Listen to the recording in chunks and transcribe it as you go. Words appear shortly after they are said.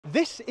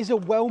This is a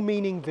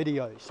well-meaning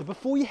video, so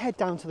before you head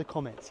down to the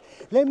comments,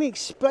 let me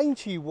explain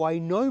to you why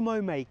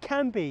Mow May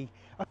can be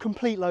a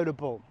complete load of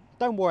bull.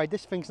 Don't worry,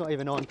 this thing's not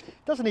even on.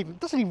 It doesn't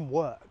even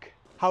work.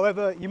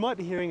 However, you might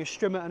be hearing a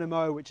strimmer and a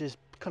mower, which is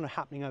kind of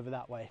happening over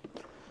that way.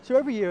 So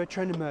every year a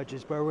trend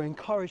emerges where we're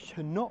encouraged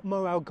to not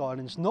mow our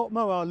gardens, not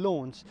mow our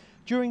lawns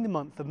during the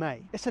month of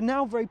May. It's a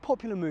now very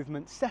popular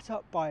movement set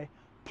up by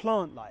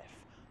Plant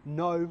Life,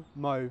 Mow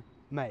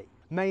May.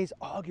 May is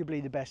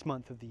arguably the best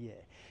month of the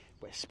year,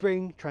 where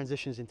spring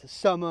transitions into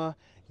summer,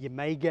 you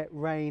may get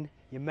rain,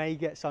 you may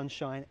get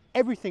sunshine,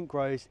 everything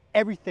grows,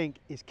 everything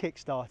is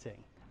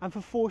kick-starting. And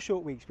for 4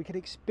 short weeks, we can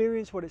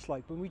experience what it's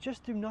like when we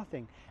just do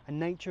nothing and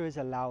nature is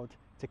allowed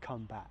to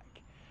come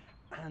back.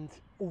 And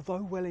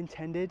although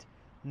well-intended,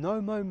 Mow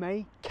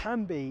May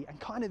can be, and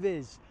kind of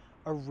is,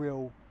 a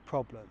real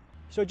problem.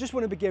 So I just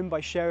want to begin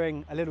by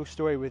sharing a little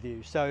story with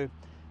you. So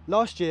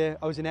last year,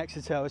 I was in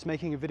Exeter, I was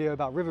making a video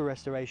about river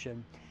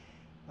restoration.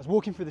 I was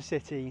walking through the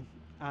city,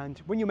 and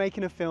when you're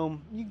making a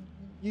film,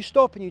 you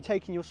stop and you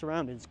take in your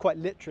surroundings, quite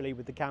literally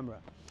with the camera.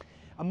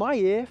 And my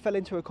ear fell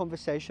into a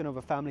conversation of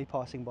a family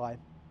passing by,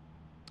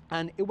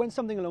 and it went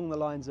something along the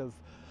lines of,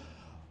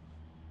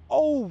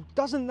 "Oh,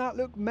 doesn't that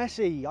look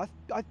messy? I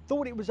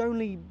thought it was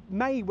only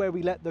May where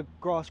we let the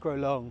grass grow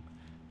long."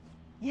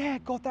 "Yeah,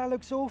 God, that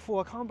looks awful.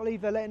 I can't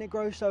believe they're letting it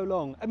grow so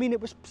long." I mean, it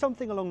was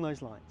something along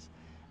those lines.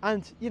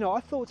 And, you know,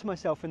 I thought to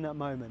myself in that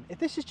moment, if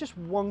this is just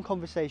one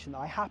conversation that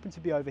I happen to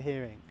be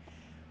overhearing,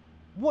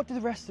 what do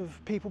the rest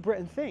of people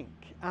Britain think?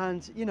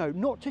 And, you know,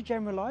 not to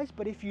generalize,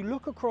 but if you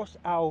look across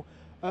our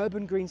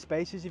urban green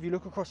spaces, if you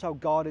look across our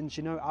gardens,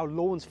 you know, our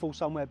lawns fall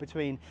somewhere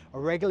between a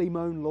regularly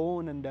mown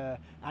lawn and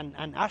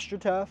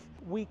AstroTurf.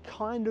 We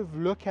kind of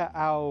look at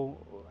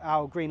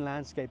our green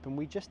landscape and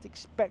we just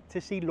expect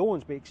to see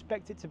lawns. We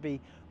expect it to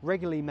be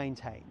regularly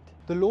maintained.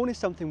 The lawn is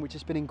something which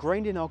has been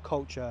ingrained in our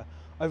culture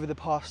over the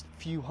past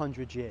few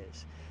hundred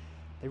years.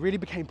 They really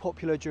became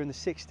popular during the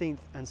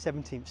 16th and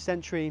 17th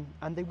century,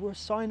 and they were a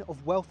sign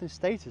of wealth and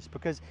status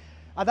because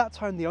at that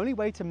time the only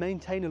way to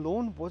maintain a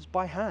lawn was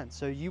by hand.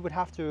 So you would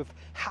have to have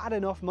had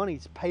enough money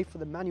to pay for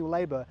the manual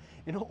labor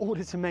in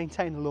order to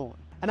maintain a lawn.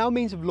 And our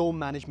means of lawn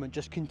management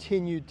just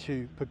continued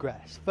to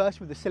progress. First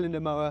with the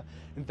cylinder mower,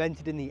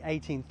 invented in the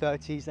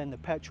 1830s, then the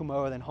petrol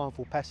mower, then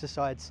harmful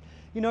pesticides.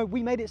 You know,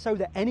 we made it so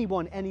that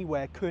anyone,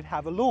 anywhere could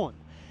have a lawn.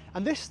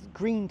 And this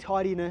green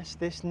tidiness,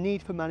 this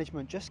need for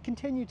management just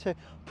continued to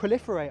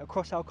proliferate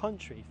across our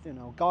country, you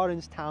know,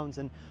 gardens, towns,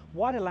 and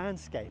wider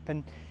landscape.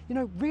 And, you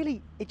know,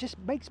 really, it just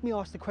makes me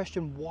ask the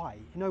question, why?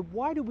 You know,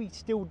 why do we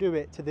still do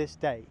it to this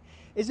day?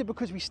 Is it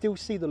because we still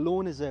see the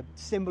lawn as a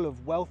symbol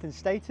of wealth and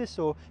status?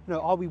 Or, you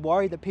know, are we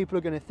worried that people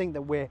are going to think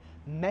that we're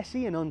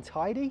messy and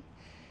untidy?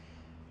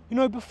 You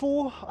know,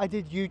 before I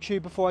did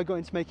YouTube, before I got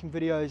into making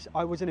videos,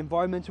 I was an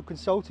environmental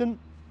consultant.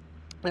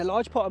 And a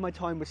large part of my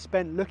time was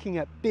spent looking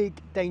at big,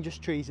 dangerous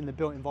trees in the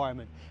built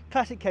environment.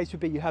 Classic case would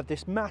be you have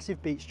this massive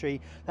beech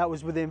tree that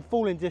was within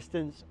falling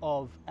distance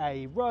of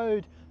a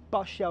road,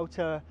 bus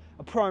shelter,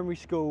 a primary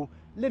school.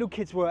 Little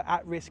kids were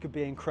at risk of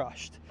being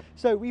crushed.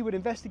 So we would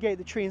investigate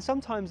the tree, and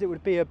sometimes it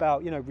would be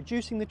about, you know,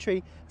 reducing the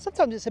tree.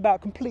 Sometimes it's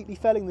about completely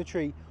felling the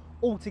tree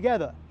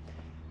altogether.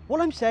 What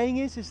I'm saying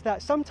is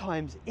that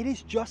sometimes it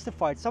is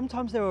justified.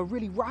 Sometimes there are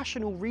really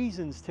rational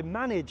reasons to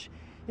manage,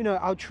 you know,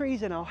 our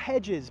trees and our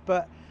hedges,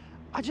 but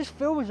I just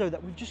feel as though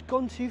that we've just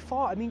gone too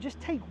far. I mean,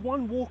 just take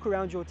one walk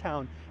around your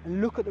town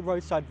and look at the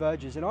roadside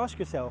verges and ask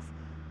yourself,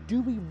 do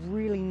we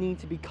really need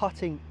to be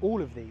cutting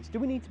all of these? Do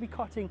we need to be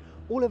cutting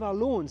all of our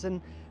lawns? And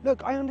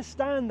look, I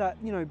understand that,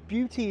 you know,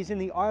 beauty is in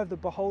the eye of the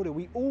beholder.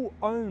 We all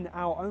own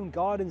our own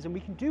gardens and we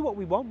can do what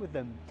we want with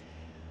them.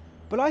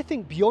 But I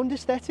think beyond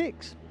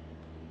aesthetics,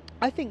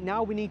 I think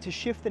now we need to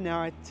shift the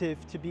narrative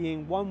to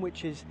being one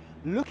which is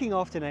looking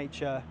after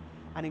nature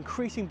and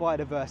increasing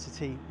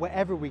biodiversity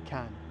wherever we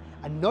can.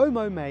 And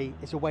Mow May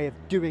is a way of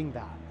doing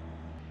that.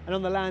 And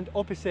on the land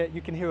opposite,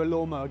 you can hear a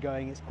lawnmower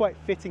going. It's quite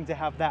fitting to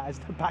have that as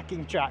the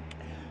backing track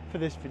for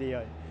this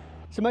video.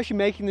 So I'm actually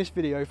making this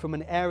video from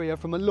an area,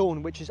 from a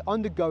lawn which is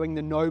undergoing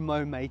the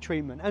Mow May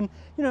treatment. And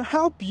you know,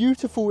 how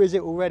beautiful is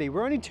it already?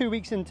 We're only 2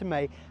 weeks into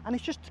May and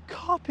it's just a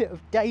carpet of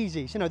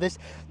daisies. You know,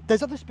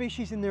 there's other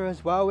species in there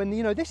as well. And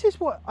you know, this is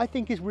what I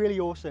think is really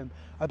awesome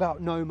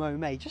about Mow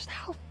May, just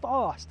how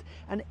fast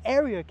an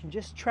area can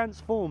just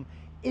transform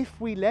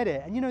if we let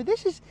it. And you know,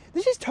 this is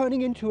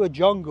turning into a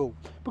jungle,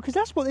 because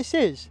that's what this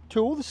is to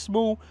all the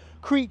small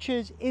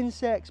creatures,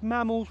 insects,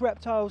 mammals,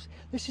 reptiles.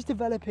 This is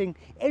developing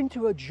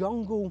into a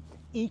jungle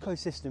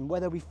ecosystem,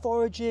 whether we're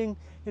foraging,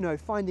 you know,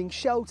 finding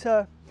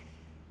shelter.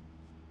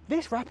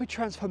 This rapid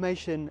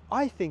transformation,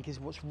 I think, is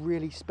what's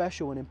really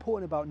special and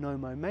important about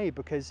Mow May,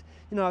 because,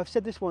 you know, I've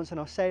said this once and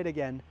I'll say it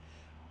again,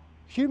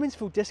 humans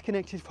feel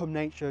disconnected from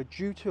nature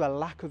due to a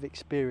lack of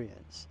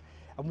experience.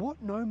 And what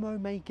Mow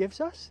May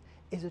gives us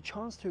is a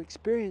chance to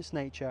experience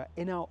nature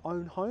in our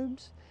own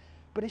homes,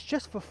 but it's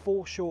just for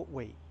 4 short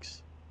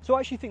weeks. So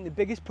I actually think the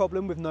biggest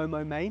problem with Mow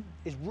May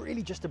is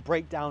really just a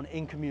breakdown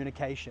in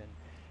communication.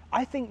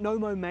 I think Mow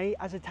May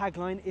as a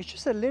tagline is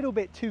just a little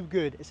bit too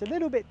good. It's a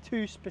little bit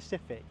too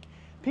specific.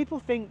 People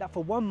think that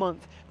for 1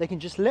 month they can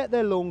just let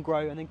their lawn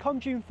grow, and then come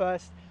June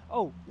 1st,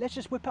 oh, let's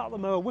just whip out the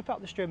mower, whip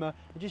out the strimmer,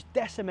 and just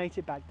decimate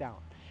it back down.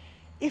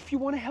 If you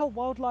want to help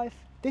wildlife,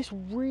 this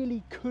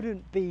really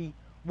couldn't be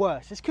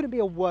worse. This couldn't be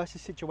a worse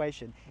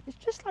situation. It's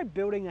just like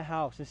building a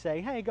house and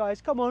saying, hey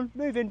guys, come on,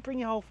 move in, bring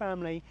your whole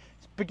family,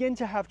 begin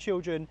to have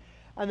children,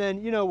 and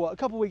then, you know what, a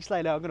couple of weeks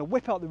later, I'm going to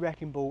whip out the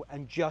wrecking ball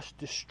and just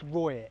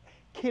destroy it,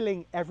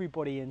 killing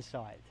everybody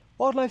inside.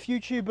 Wildlife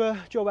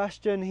YouTuber Joe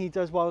Ashton, he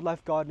does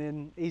wildlife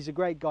gardening. He's a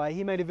great guy.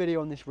 He made a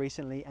video on this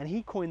recently, and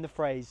he coined the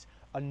phrase,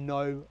 a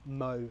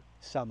no-mow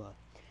summer.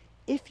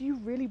 If you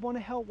really want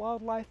to help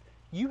wildlife,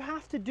 you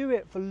have to do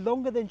it for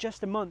longer than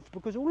just a month,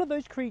 because all of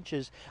those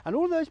creatures and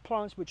all of those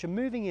plants which are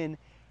moving in,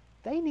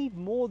 they need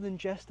more than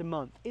just a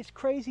month. It's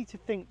crazy to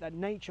think that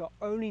nature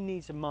only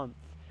needs a month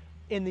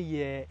in the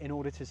year in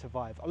order to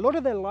survive. A lot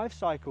of their life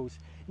cycles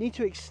need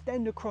to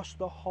extend across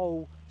the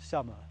whole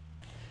summer.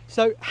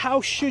 So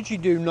how should you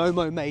do No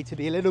Mow May to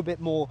be a little bit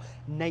more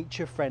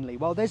nature friendly?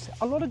 Well, there's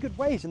a lot of good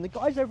ways, and the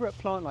guys over at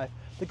Plant Life,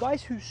 the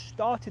guys who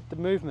started the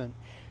movement,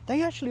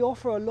 they actually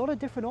offer a lot of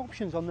different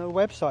options on their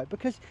website,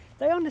 because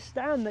they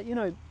understand that, you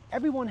know,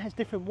 everyone has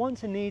different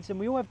wants and needs, and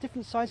we all have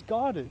different sized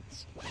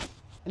gardens.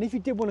 And if you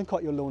did want to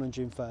cut your lawn on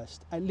June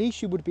 1st, at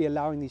least you would be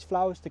allowing these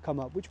flowers to come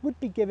up, which would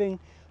be giving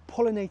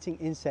pollinating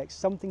insects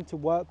something to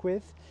work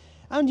with.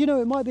 And you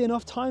know, it might be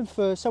enough time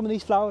for some of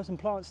these flowers and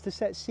plants to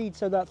set seed,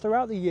 so that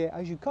throughout the year,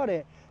 as you cut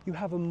it, you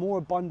have a more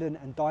abundant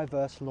and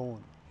diverse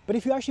lawn. But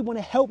if you actually want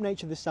to help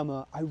nature this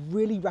summer, I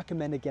really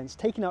recommend against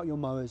taking out your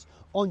mowers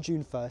on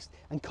June 1st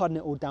and cutting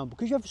it all down,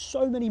 because you have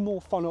so many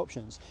more fun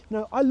options. You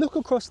know, I look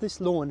across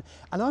this lawn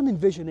and I'm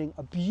envisioning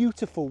a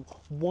beautiful,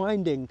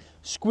 winding,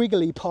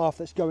 squiggly path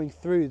that's going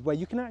through, where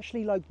you can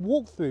actually like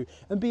walk through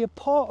and be a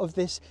part of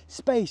this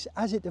space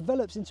as it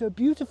develops into a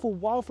beautiful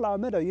wildflower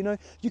meadow. You know,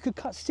 you could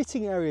cut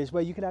sitting areas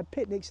where you could have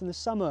picnics in the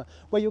summer,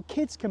 where your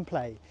kids can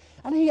play.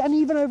 And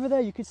even over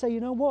there, you could say,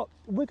 you know what,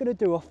 we're going to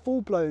do a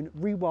full-blown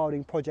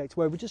rewilding project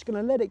where we're just going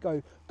to let it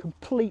go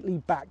completely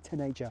back to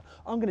nature.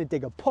 I'm going to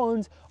dig a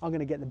pond, I'm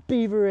going to get the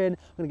beaver in,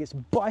 I'm going to get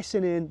some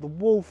bison in, the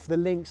wolf, the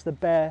lynx, the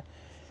bear.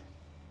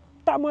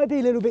 That might be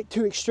a little bit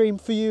too extreme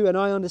for you, and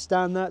I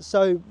understand that.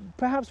 So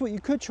perhaps what you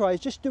could try is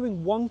just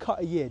doing one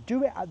cut a year.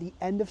 Do it at the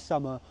end of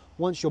summer,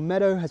 once your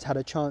meadow has had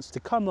a chance to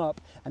come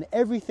up and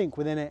everything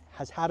within it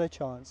has had a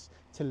chance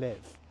to live.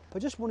 I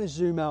just want to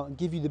zoom out and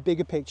give you the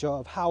bigger picture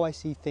of how I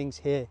see things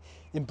here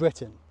in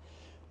Britain.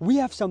 We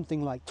have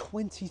something like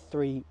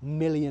 23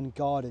 million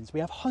gardens. We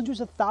have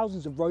hundreds of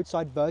thousands of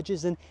roadside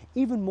verges and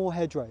even more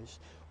hedgerows.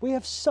 We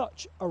have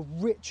such a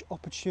rich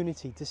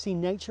opportunity to see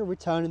nature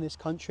return in this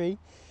country.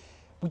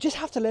 We just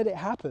have to let it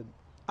happen.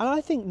 And I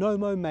think No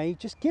Mow May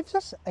just gives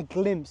us a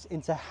glimpse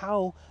into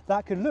how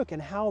that could look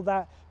and how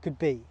that could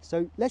be.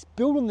 So let's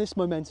build on this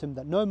momentum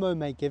that No Mow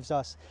May gives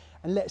us,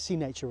 and let's see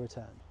nature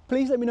return.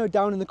 Please let me know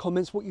down in the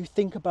comments what you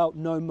think about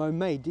No Mow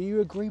May. Do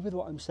you agree with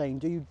what I'm saying?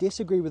 Do you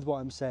disagree with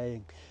what I'm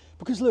saying?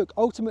 Because look,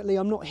 ultimately,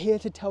 I'm not here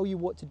to tell you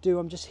what to do.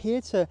 I'm just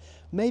here to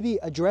maybe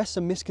address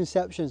some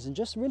misconceptions and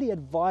just really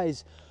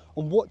advise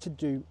on what to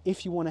do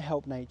if you want to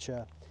help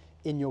nature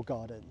in your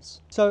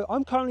gardens. So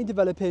I'm currently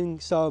developing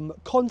some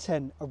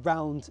content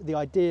around the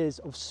ideas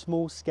of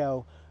small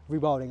scale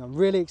rewilding. I'm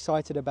really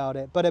excited about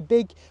it, but a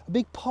big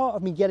part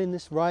of me getting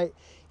this right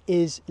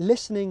is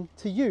listening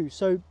to you.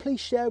 So please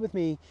share with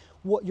me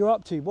what you're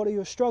up to. What are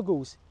your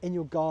struggles in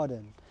your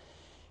garden?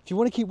 If you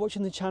want to keep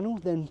watching the channel,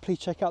 then please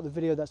check out the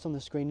video that's on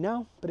the screen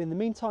now. But in the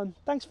meantime,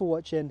 thanks for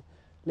watching.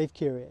 Live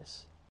curious.